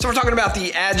So we're talking about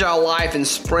the agile life and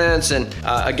sprints, and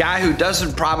a guy who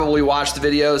doesn't probably watch the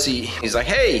videos, he's like,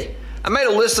 hey, I made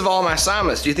a list of all my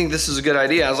assignments. Do you think this is a good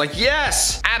idea? I was like,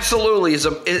 yes, absolutely.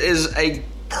 It is a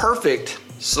perfect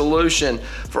solution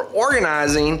for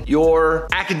organizing your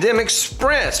academic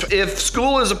sprints. If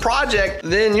school is a project,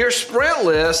 then your sprint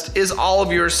list is all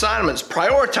of your assignments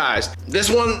prioritized.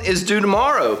 This one is due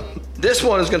tomorrow. This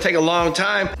one is going to take a long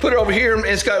time. Put it over here, and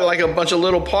it's got like a bunch of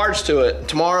little parts to it.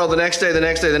 Tomorrow, the next day, the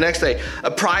next day, the next day.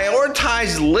 A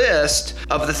prioritized list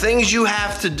of the things you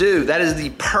have to do. That is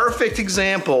the perfect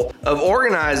example of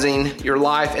organizing your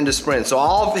life into sprints. So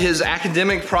all of his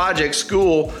academic projects,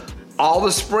 school, all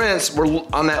the sprints were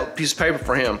on that piece of paper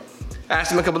for him. I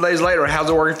asked him a couple days later, how's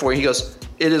it working for you? He goes,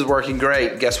 it is working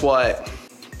great. Guess what?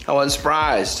 I wasn't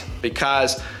surprised,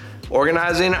 because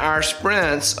organizing our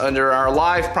sprints under our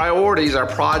life priorities, our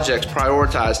projects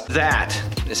prioritized, that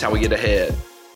is how we get ahead.